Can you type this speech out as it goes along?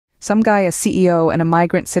Some guy, a CEO, and a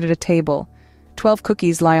migrant sit at a table. 12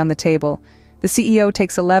 cookies lie on the table. The CEO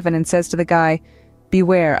takes 11 and says to the guy,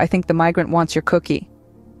 "Beware, I think the migrant wants your cookie."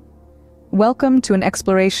 Welcome to an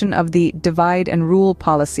exploration of the divide and rule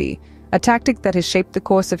policy, a tactic that has shaped the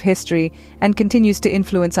course of history and continues to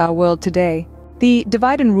influence our world today. The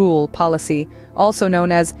divide and rule policy, also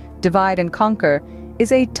known as divide and conquer,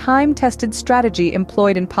 is a time-tested strategy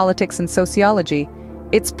employed in politics and sociology.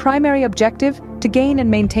 Its primary objective: to gain and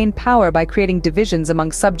maintain power by creating divisions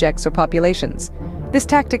among subjects or populations. This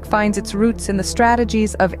tactic finds its roots in the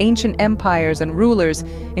strategies of ancient empires and rulers,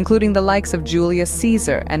 including the likes of Julius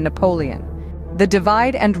Caesar and Napoleon. The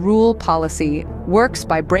divide and rule policy works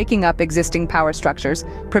by breaking up existing power structures,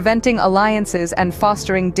 preventing alliances, and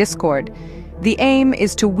fostering discord. The aim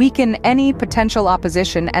is to weaken any potential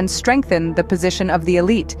opposition and strengthen the position of the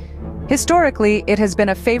elite. Historically, it has been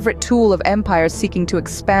a favorite tool of empires seeking to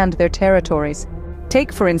expand their territories.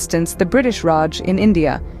 Take, for instance, the British Raj in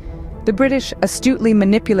India. The British astutely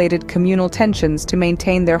manipulated communal tensions to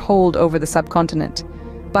maintain their hold over the subcontinent.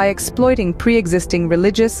 By exploiting pre-existing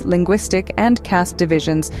religious, linguistic, and caste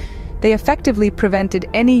divisions, they effectively prevented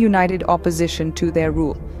any united opposition to their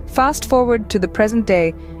rule. Fast forward to the present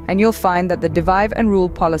day, and you'll find that the divide and rule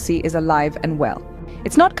policy is alive and well.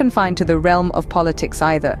 It's not confined to the realm of politics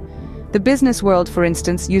either. The business world, for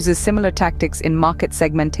instance, uses similar tactics in market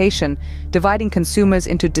segmentation, dividing consumers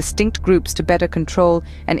into distinct groups to better control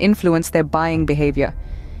and influence their buying behavior.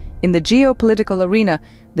 In the geopolitical arena,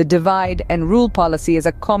 the divide and rule policy is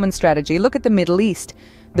a common strategy. Look at the Middle East.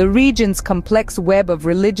 The region's complex web of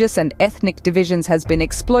religious and ethnic divisions has been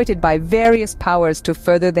exploited by various powers to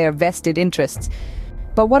further their vested interests.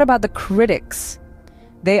 But what about the critics?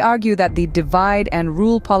 They argue that the divide and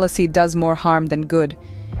rule policy does more harm than good.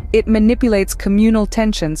 It manipulates communal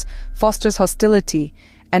tensions, fosters hostility,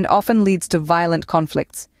 and often leads to violent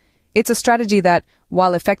conflicts. It's a strategy that,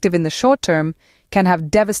 while effective in the short term, can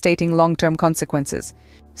have devastating long-term consequences.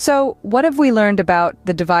 So, what have we learned about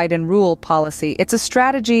the divide and rule policy? It's a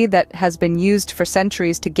strategy that has been used for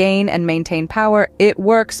centuries to gain and maintain power. It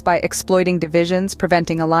works by exploiting divisions,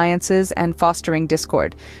 preventing alliances, and fostering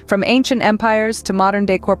discord. From ancient empires to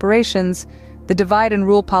modern-day corporations, the divide and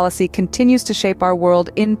rule policy continues to shape our world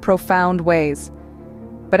in profound ways.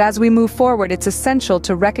 But as we move forward, it's essential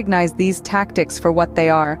to recognize these tactics for what they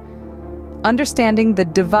are. Understanding the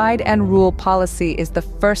divide and rule policy is the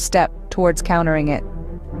first step towards countering it.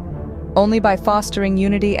 Only by fostering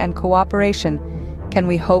unity and cooperation can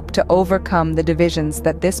we hope to overcome the divisions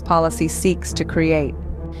that this policy seeks to create.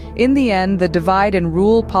 In the end, the divide and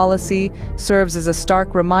rule policy serves as a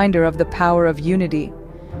stark reminder of the power of unity.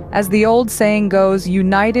 As the old saying goes,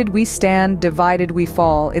 united we stand, divided we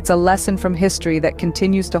fall. It's a lesson from history that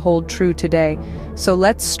continues to hold true today. So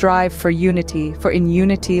let's strive for unity, for in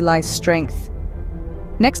unity lies strength.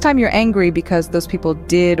 Next time you're angry because those people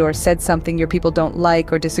did or said something your people don't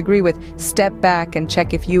like or disagree with, step back and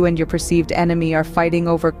check if you and your perceived enemy are fighting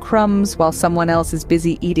over crumbs while someone else is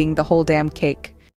busy eating the whole damn cake.